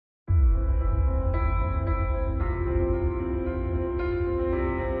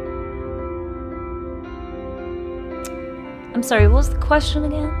I'm sorry, what was the question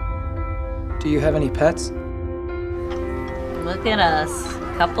again? Do you have any pets? Look at us.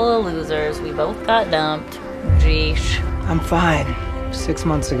 Couple of losers. We both got dumped. Jeesh. I'm fine. 6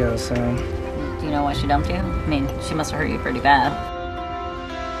 months ago, so... Do you know why she dumped you? I mean, she must have hurt you pretty bad.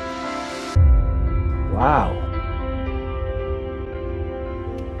 Wow.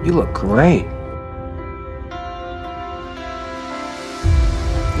 You look great.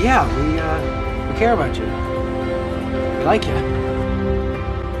 Yeah, we care about you. We like you.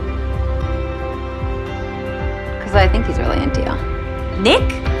 Because I think he's really into you. Nick?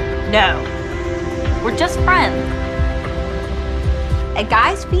 No. We're just friends. A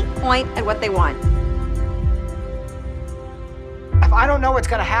guy's feet point at what they want. If I don't know what's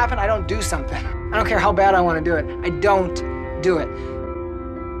gonna happen, I don't do something. I don't care how bad I want to do it. I don't do it.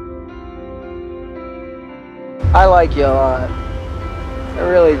 I like you a lot. I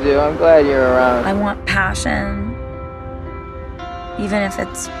really do. I'm glad you're around. I want passion. Even if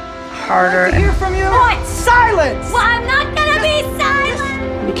it's harder. I like to hear from you. What? Silence! Well, I'm not gonna be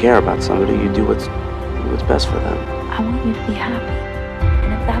silent! When you care about somebody, you do what's best for them. I want you to be happy.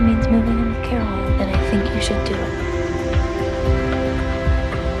 And if that means moving in with Carol, then I think you should do it.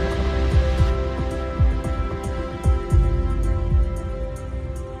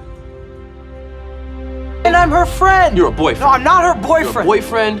 And I'm her friend! You're a boyfriend. No, I'm not her boyfriend! You're a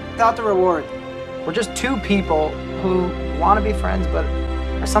boyfriend? Without the reward. We're just two people who want to be friends, but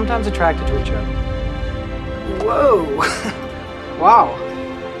are sometimes attracted to each other. Whoa! Wow.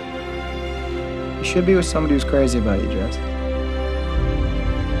 You should be with somebody who's crazy about you, Jess.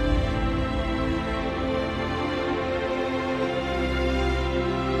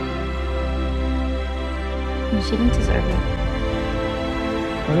 She didn't deserve you.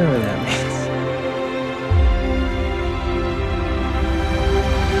 Whatever that means.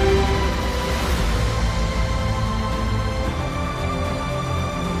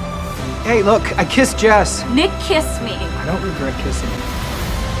 Hey, look, I kissed Jess. Nick kissed me. I don't regret kissing her.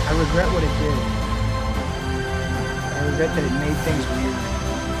 I regret what it did. I regret that it made things weird.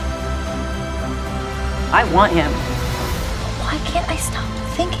 I want him. Why can't I stop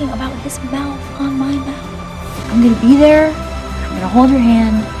thinking about his mouth on my mouth? I'm gonna be there. I'm gonna hold your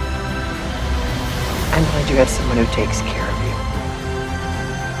hand. I'm glad you got someone who takes care of you.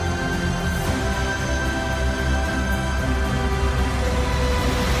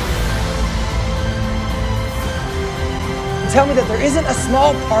 Tell me that there isn't a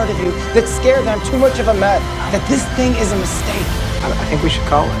small part of you that's scared that I'm too much of a mess, that this thing is a mistake. I think we should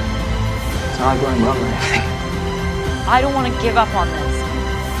call it. It's not like we're in love or anything. I don't want to give up on this.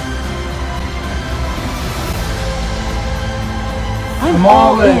 I'm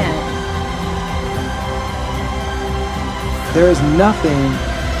all in. There is nothing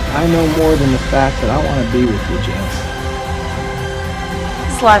I know more than the fact that I want to be with you, Jess.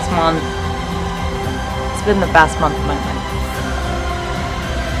 This last month, it's been the best month of my life.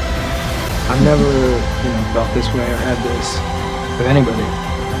 I've never, felt this way or had this with anybody.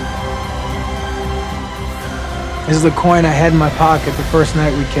 This is the coin I had in my pocket the first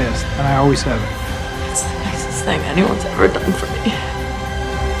night we kissed, and I always have it. It's the nicest thing anyone's ever done for me.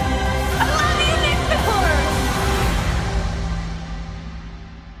 I love you, Nick.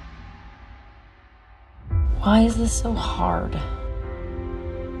 Why is this so hard?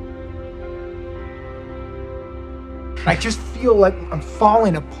 I just feel like I'm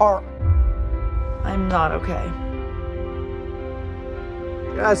falling apart. I'm not okay.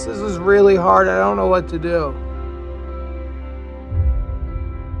 Yes, this is really hard. I don't know what to do.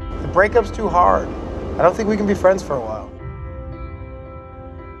 The breakup's too hard. I don't think we can be friends for a while.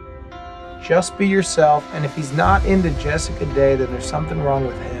 Just be yourself, and if he's not into Jessica Day, then there's something wrong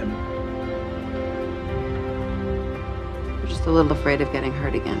with him. You're just a little afraid of getting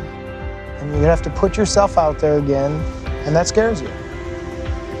hurt again. And you're gonna have to put yourself out there again, and that scares you.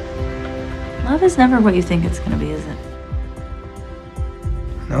 Love is never what you think it's gonna be, is it?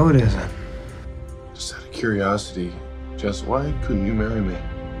 No, it isn't. Just out of curiosity, Jess, why couldn't you marry me?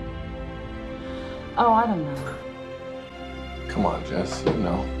 Oh, I don't know. Come on, Jess, you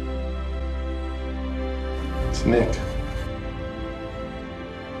know. It's Nick.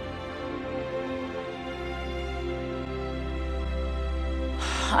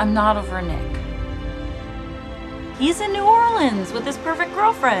 I'm not over Nick. He's in New Orleans with his perfect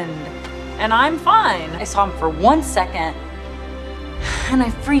girlfriend. And I'm fine. I saw him for 1 second, and I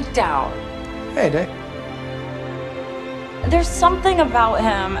freaked out. Hey, Dick. There's something about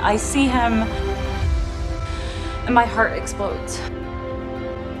him. I see him, and my heart explodes.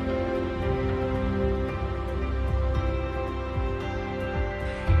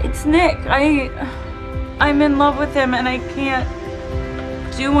 It's Nick. I'm in love with him and I can't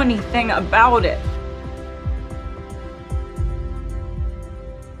do anything about it.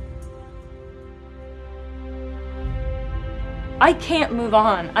 I can't move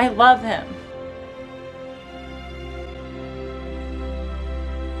on. I love him.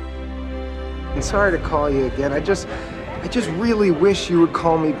 I'm sorry to call you again. I just really wish you would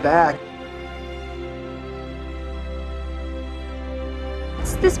call me back.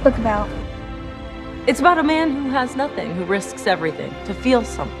 What's this book about? It's about a man who has nothing, who risks everything to feel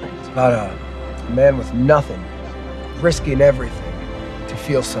something. It's about a man with nothing, risking everything to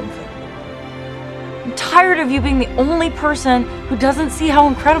feel something. I'm tired of you being the only person who doesn't see how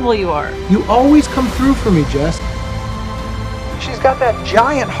incredible you are. You always come through for me, Jess. She's got that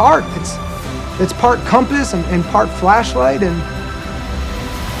giant heart that's part compass and part flashlight, and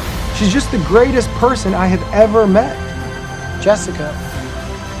she's just the greatest person I have ever met. Jessica,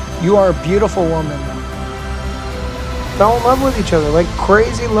 you are a beautiful woman. Fell in love with each other like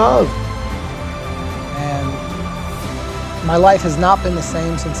crazy love. And my life has not been the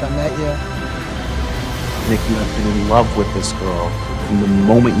same since I met you. Nick, you have been in love with this girl from the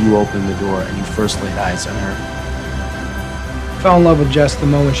moment you opened the door and you first laid eyes on her. Fell in love with Jess the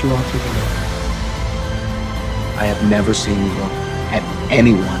moment she walked through the door. I have never seen you look at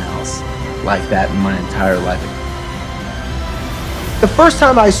anyone else like that in my entire life. The first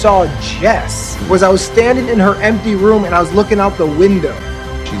time I saw Jess was I was standing in her empty room and I was looking out the window.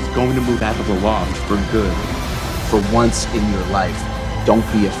 She's going to move out of the loft for good. For once in your life, don't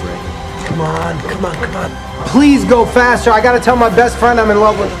be afraid. Come on, come on, come on. Please go faster. I gotta tell my best friend I'm in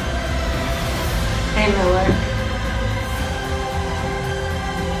love with him. Hey, Miller.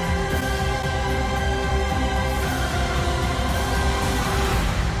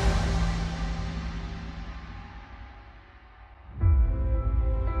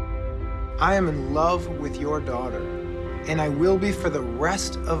 I am in love with your daughter, and I will be for the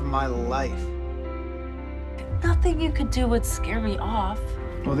rest of my life. Nothing you could do would scare me off.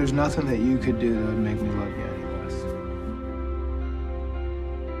 Well, there's nothing that you could do that would make me love you any less.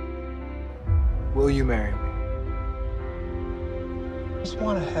 Will you marry me? I just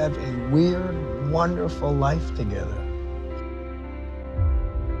want to have a weird, wonderful life together.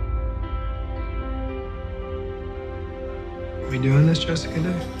 Are we doing this, Jessica?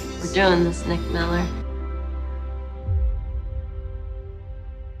 We're doing this, Nick Miller.